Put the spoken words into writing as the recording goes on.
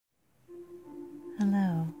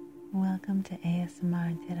Welcome to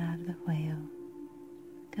ASMR Tirar de Juego.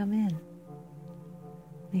 Come in.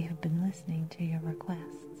 We have been listening to your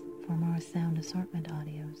requests for more sound assortment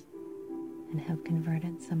audios and have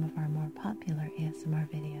converted some of our more popular ASMR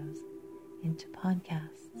videos into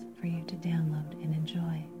podcasts for you to download and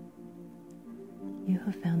enjoy. You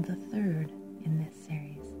have found the third in this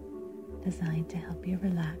series, designed to help you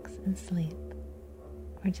relax and sleep,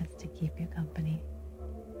 or just to keep you company.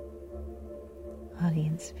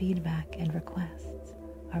 Audience feedback and requests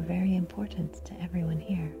are very important to everyone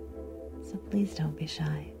here, so please don't be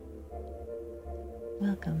shy.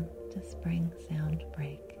 Welcome to Spring Sound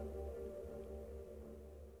Break.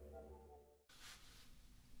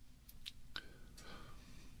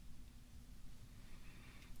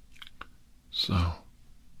 So,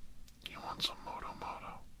 you want some Moto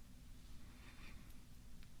Moto?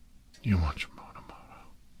 You want your Moto Moto?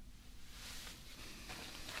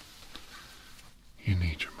 You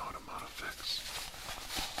need your Moto Moto fix.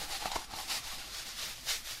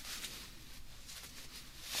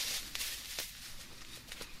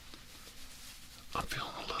 I'm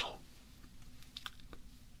feeling a little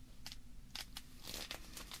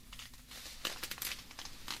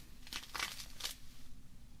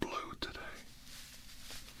blue today.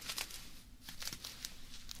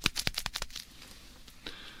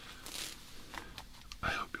 I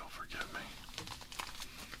hope you'll forgive me.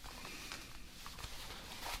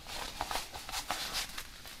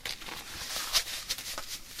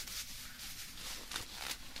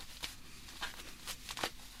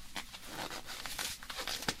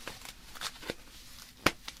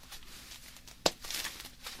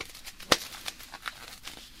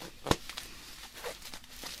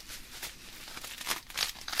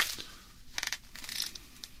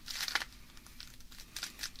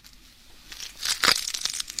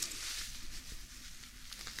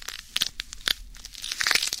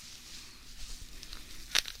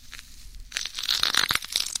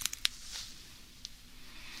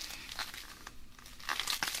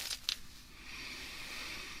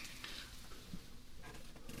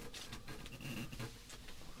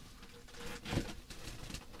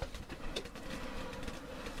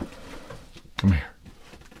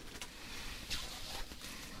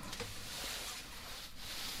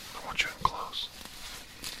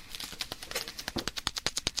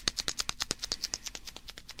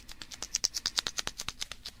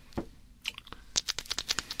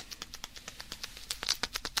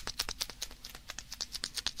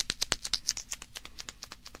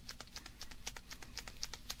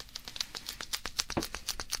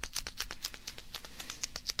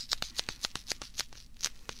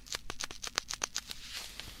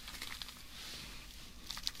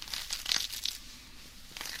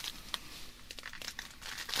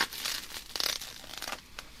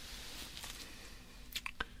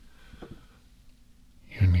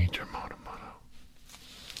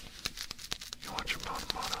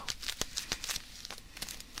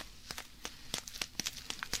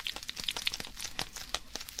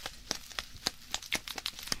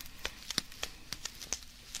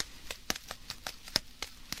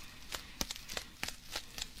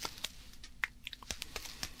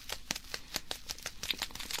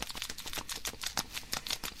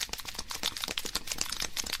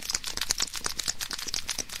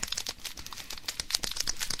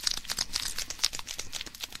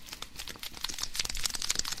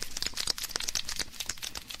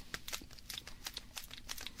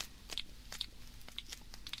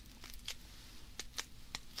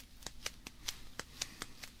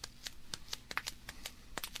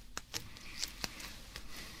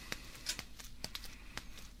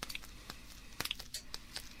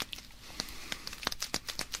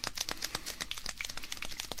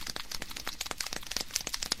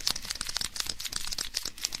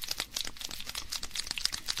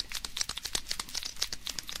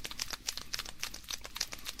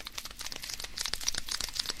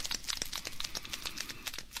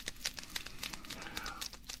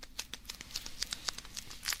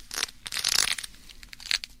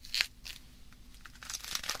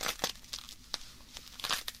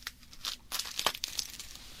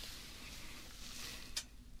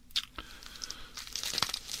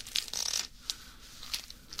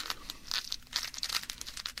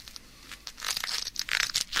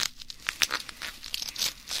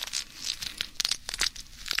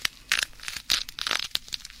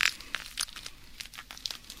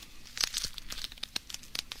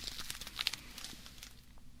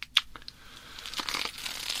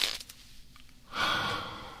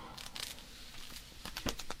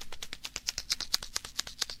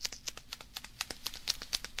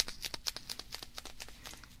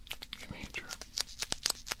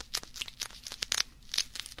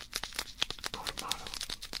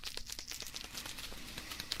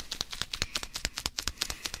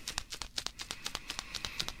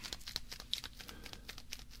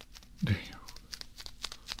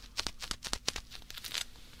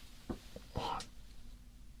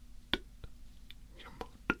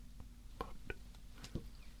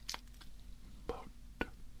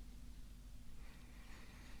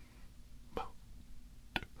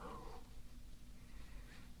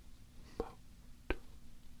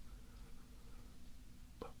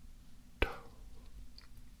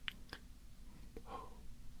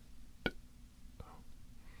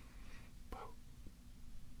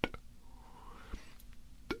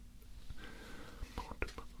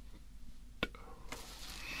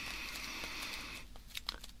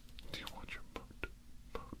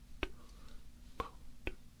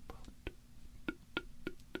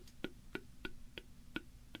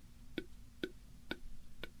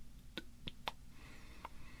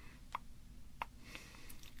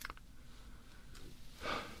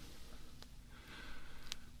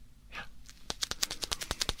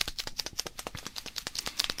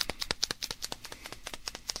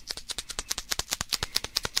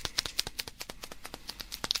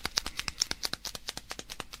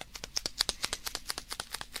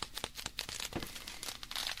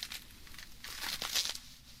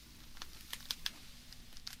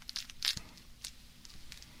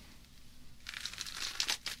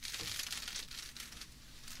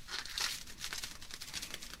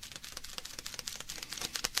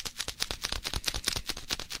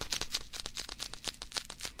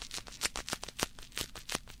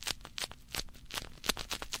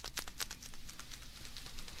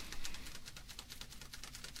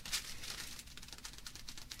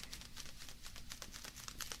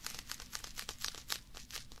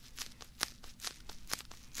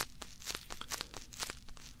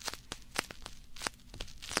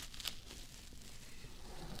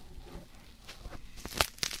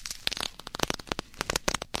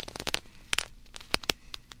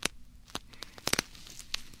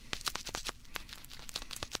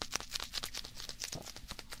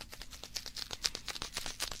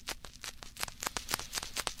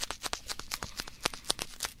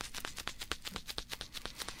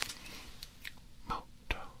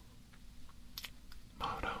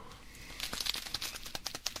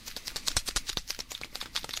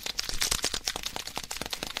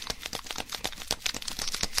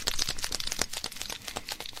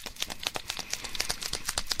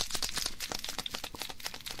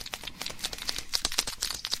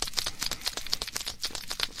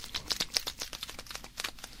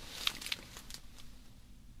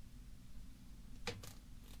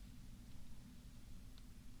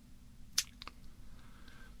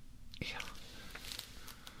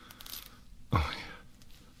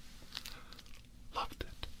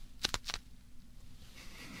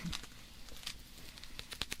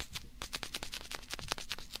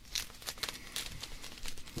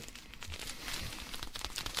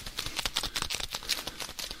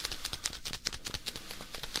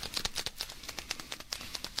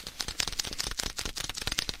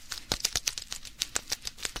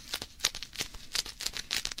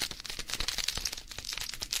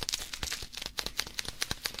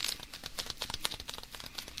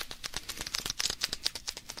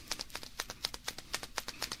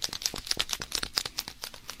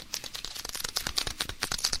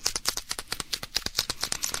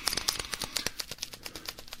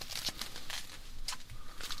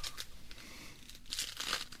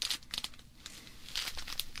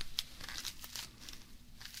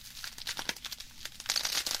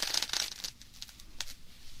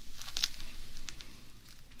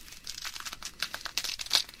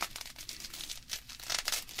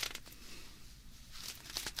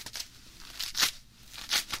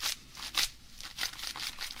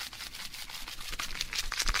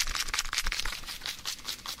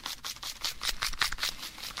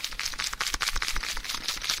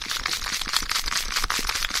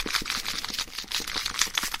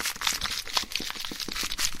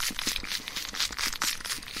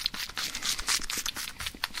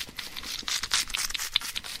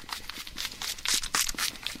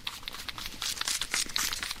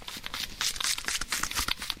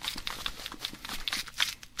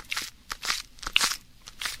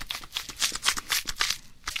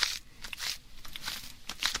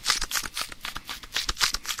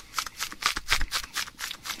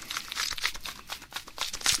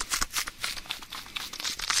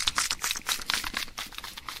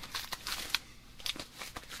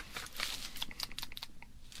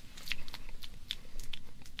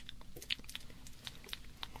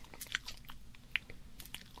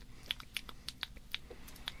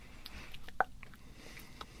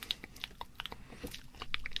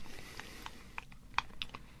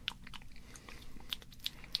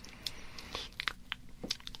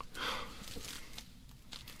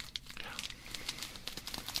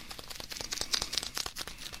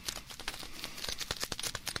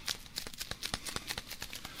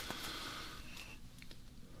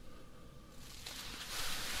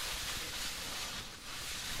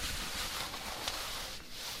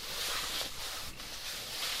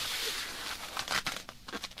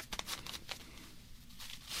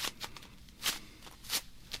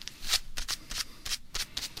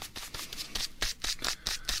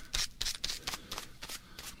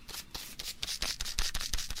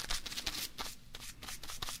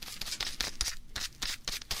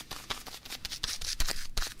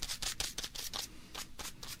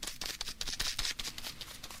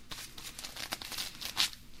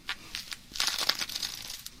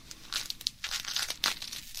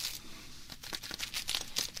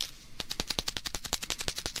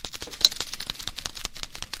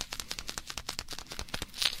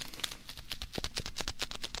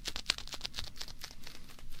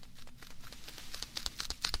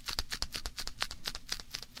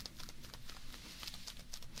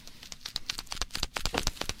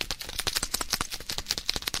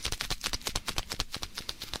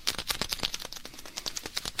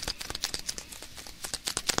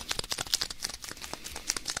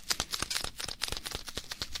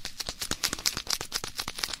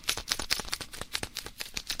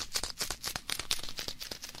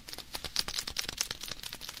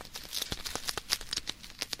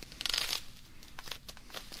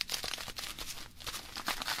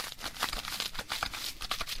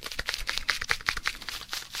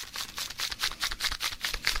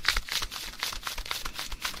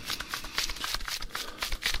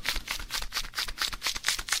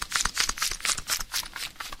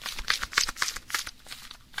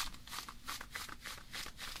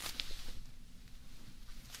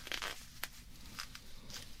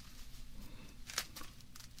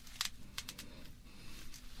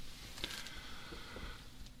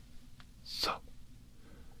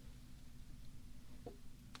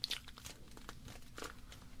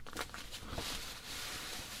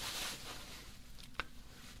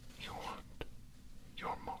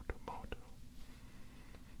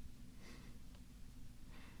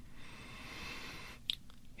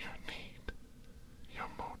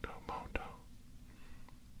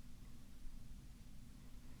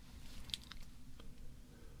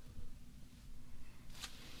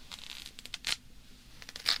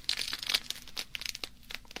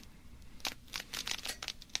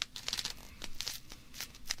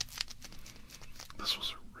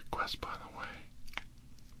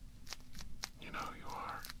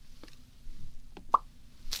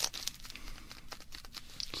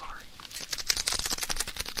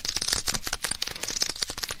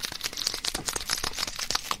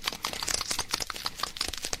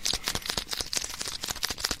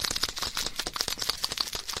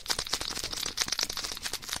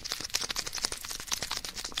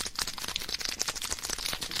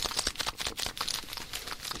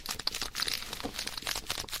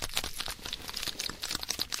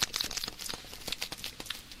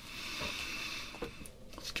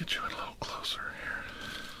 get you a little closer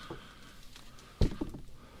here.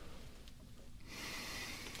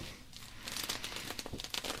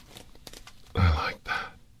 I like that.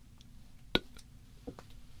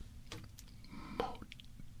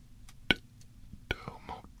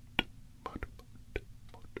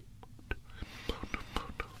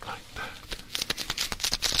 Like that.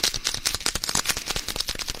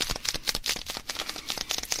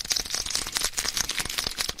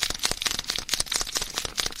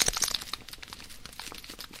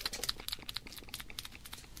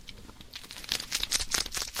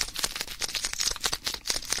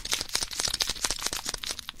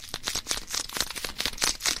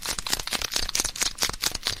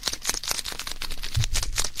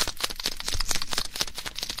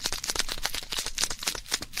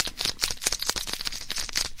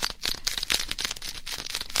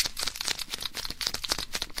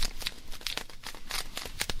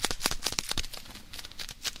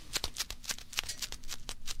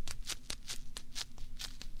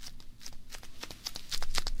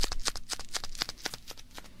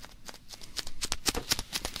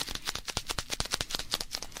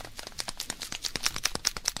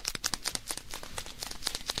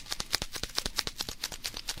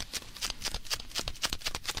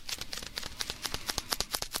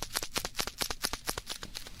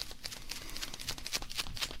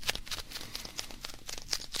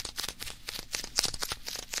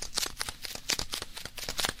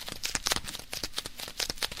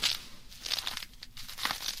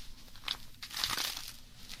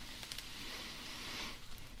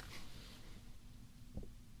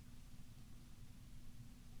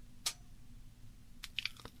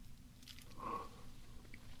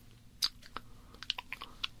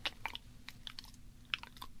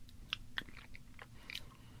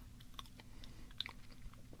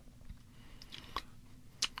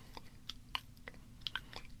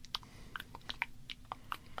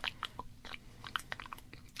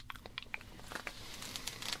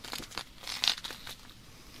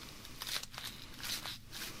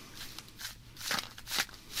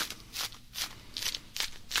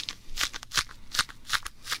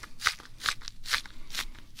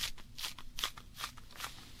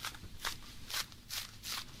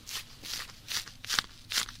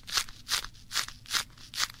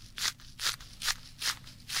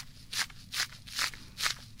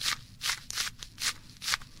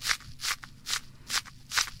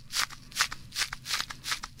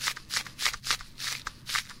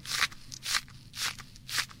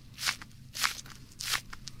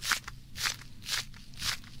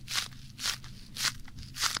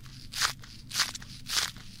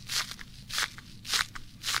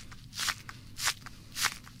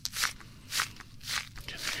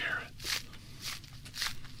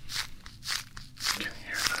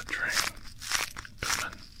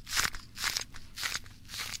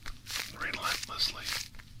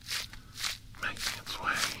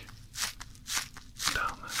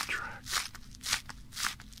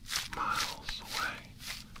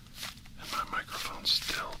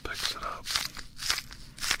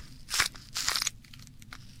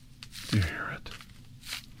 Do you hear it?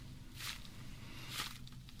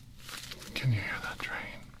 Can you hear that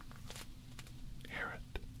train? Hear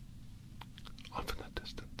it? Off in the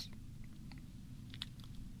distance.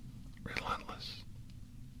 Relentless.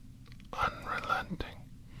 Unrelenting.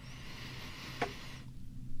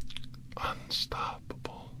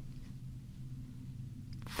 Unstoppable.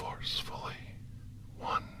 Forcefully.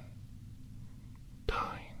 One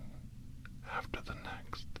time after the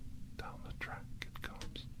next. Down the track it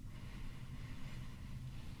comes.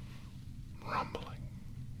 Rumbling,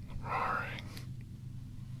 roaring,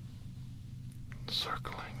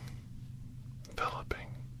 circling, enveloping.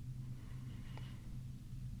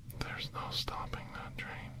 There's no stopping that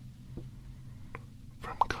train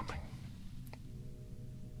from coming.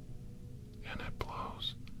 And it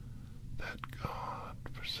blows that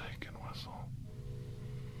God-forsaken whistle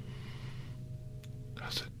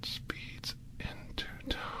as it speeds into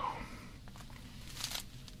town.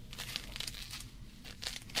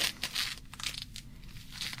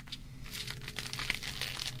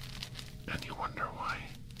 And you wonder why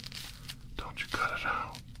don't you cut it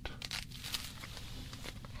out?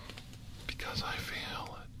 Because I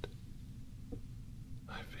feel it.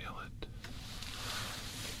 I feel it.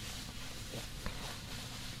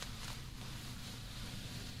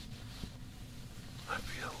 I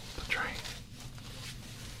feel the train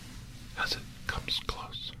as it comes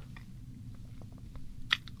closer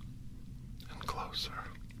and closer.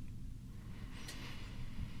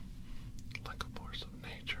 Like a force of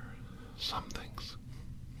nature, some things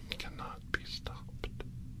cannot be stopped.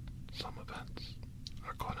 Some events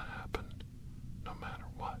are going to happen no matter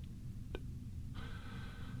what.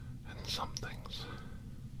 And some things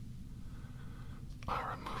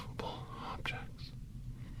are immovable objects.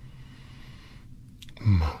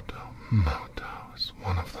 Moto is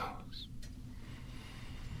one of those.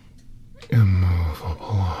 Immovable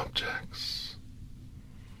objects.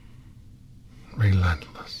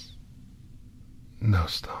 Relentless. No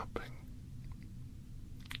stopping.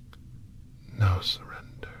 No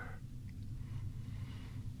surrender.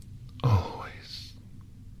 Always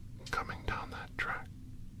coming down that track.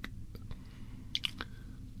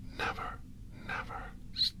 Never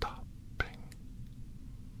stopping.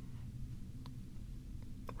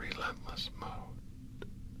 Relentless mode.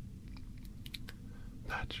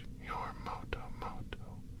 That's your moto.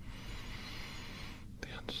 The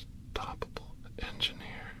unstoppable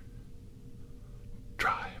engineer.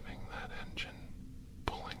 Driving that engine.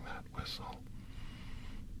 Pulling that whistle.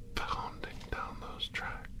 Pounding down those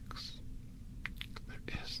tracks.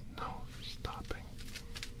 There is no stopping.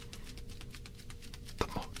 The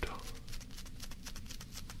moto.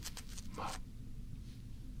 Moto.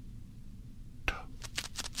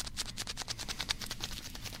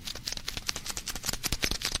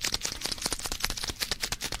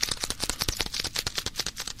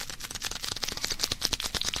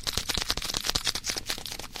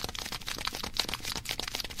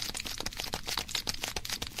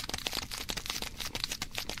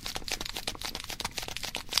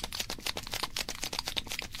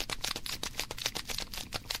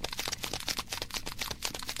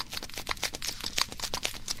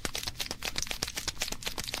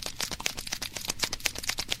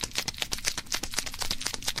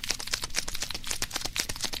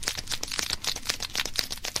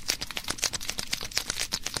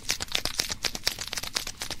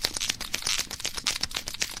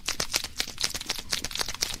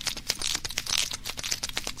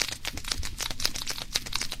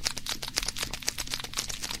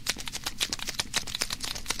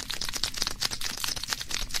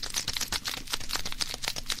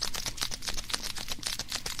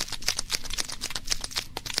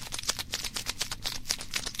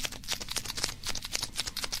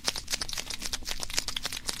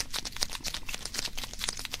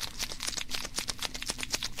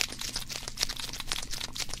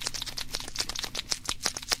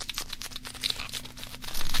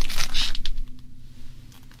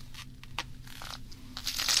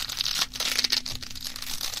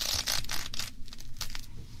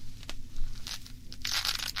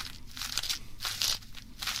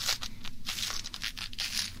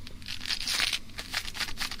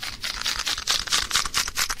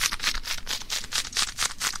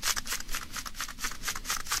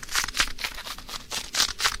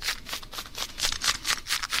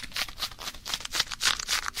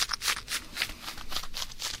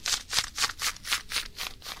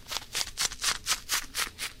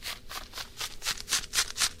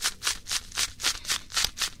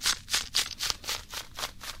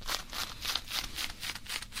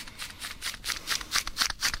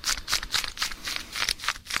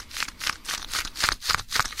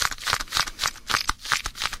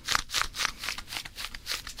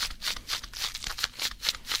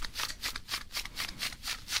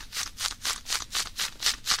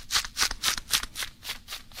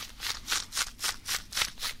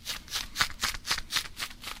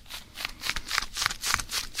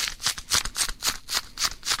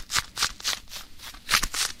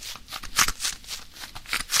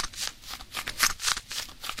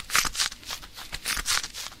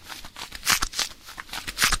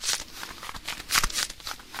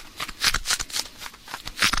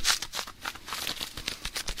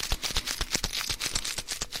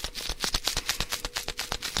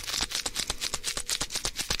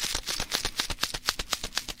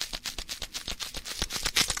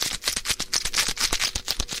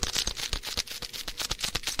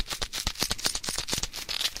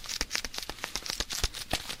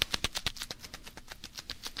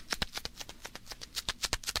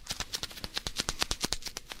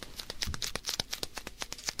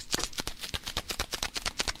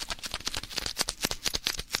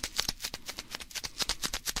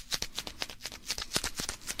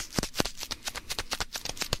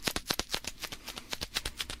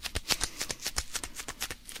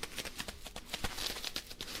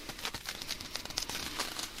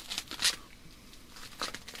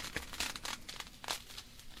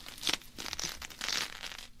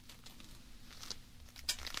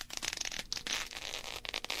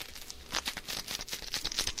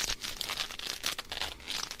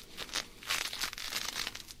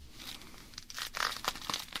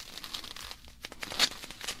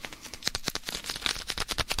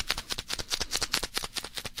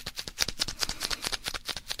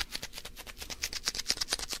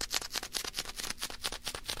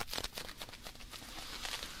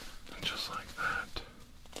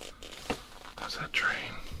 as that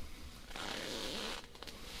train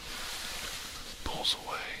pulls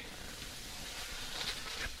away,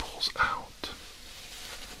 it pulls out,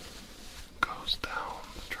 goes down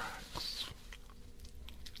the tracks,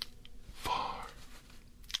 far,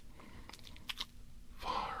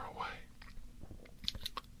 far away.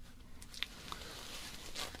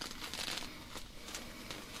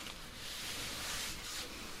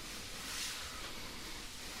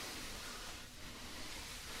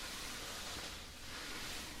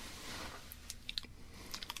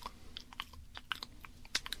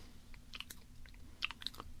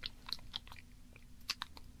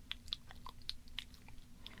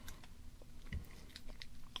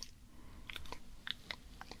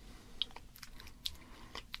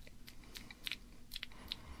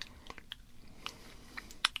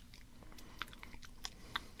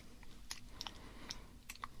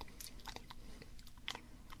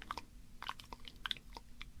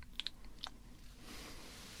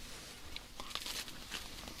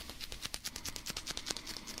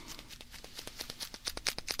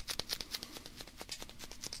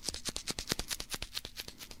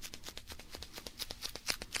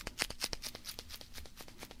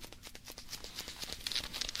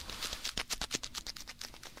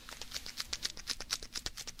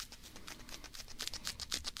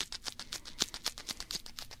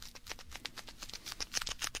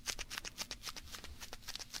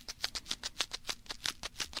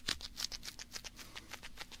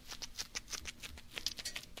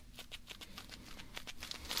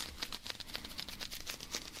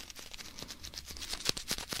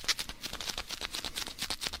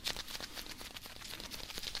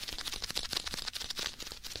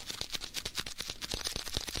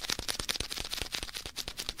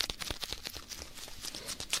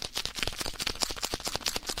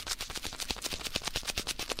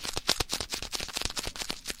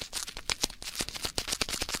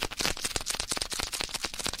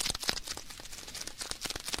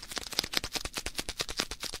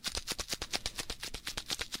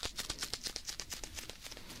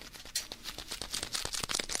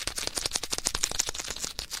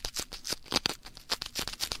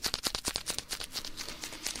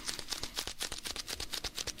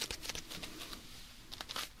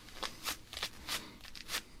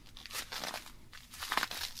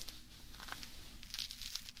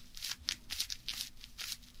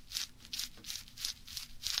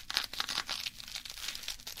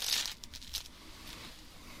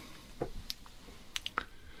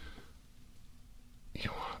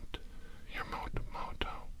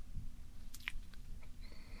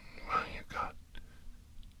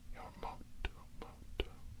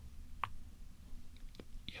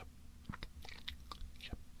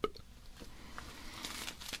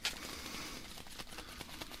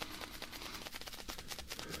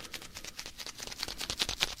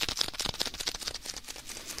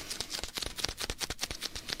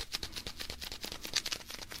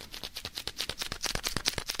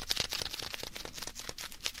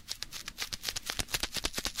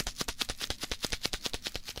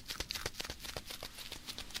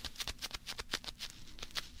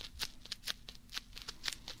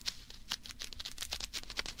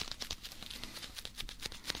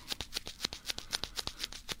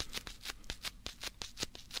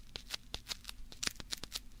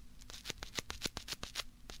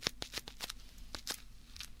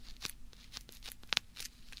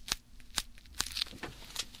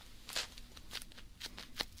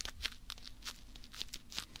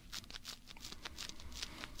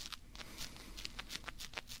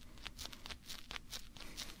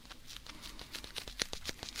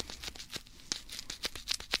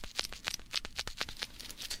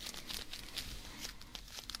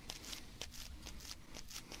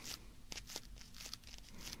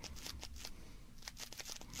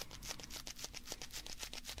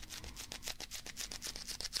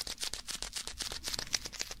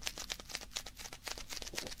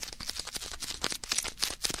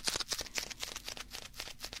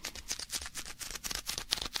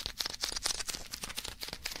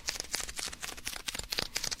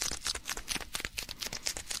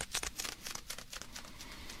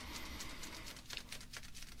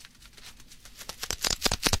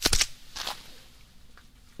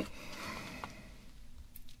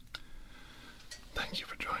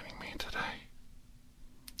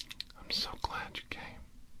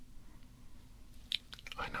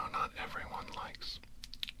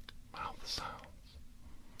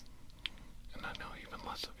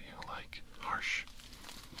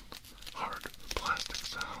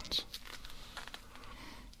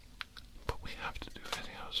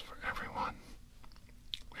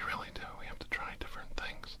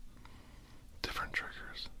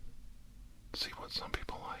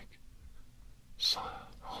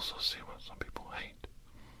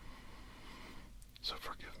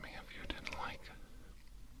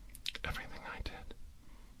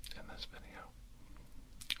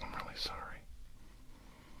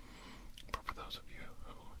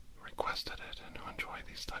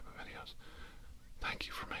 these type of videos. Thank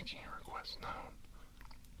you for making your requests known.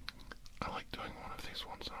 I like doing one of these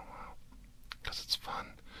once in a while because it's fun.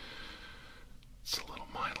 It's a little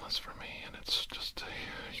mindless for me, and it's just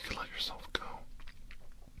you can let yourself go.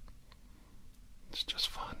 It's just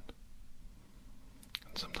fun.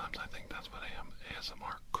 And sometimes I think that's what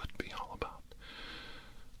ASMR could be all about.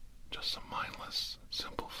 Just some mindless,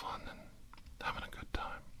 simple fun and having a good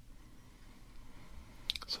time.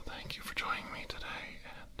 So thank you for joining me today,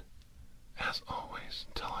 and as always,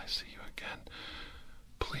 until I see you again,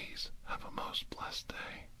 please have a most blessed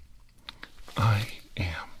day. I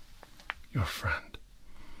am your friend,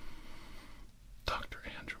 Dr.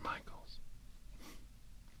 Andrew Michaels,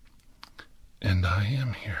 and I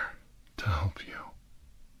am here to help you.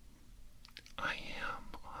 I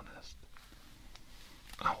am honest.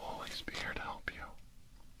 I'll always be here to help you.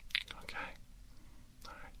 Okay?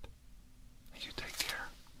 Alright. You take care.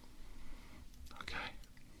 Okay?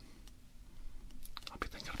 I'll be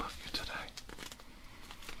thinking about you today.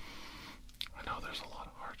 I know there's a lot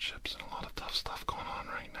of hardships and a lot of tough stuff going on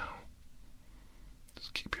right now.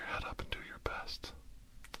 Just keep your head up and do your best.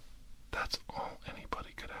 That's all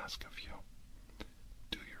anybody could ask of you.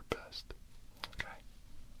 Do your best. Okay?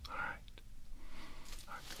 Alright.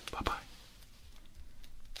 Alright. Bye-bye.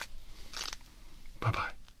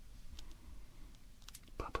 Bye-bye.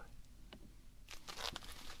 Bye-bye.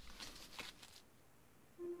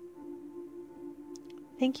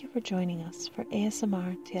 Thank you for joining us for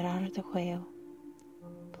ASMR Tirar de Juego.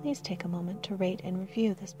 Please take a moment to rate and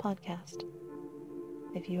review this podcast.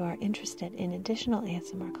 If you are interested in additional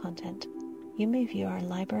ASMR content, you may view our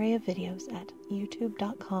library of videos at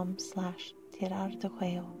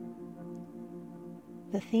youtube.com/tirardejuego.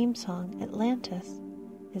 The theme song, Atlantis,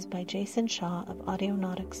 is by Jason Shaw of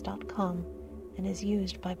Audionautics.com and is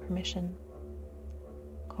used by permission.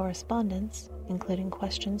 Correspondence, including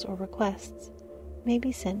questions or requests, may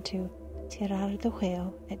be sent to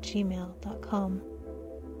tirardejuego@gmail.com.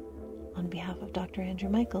 On behalf of Dr. Andrew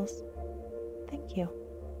Michaels, thank you.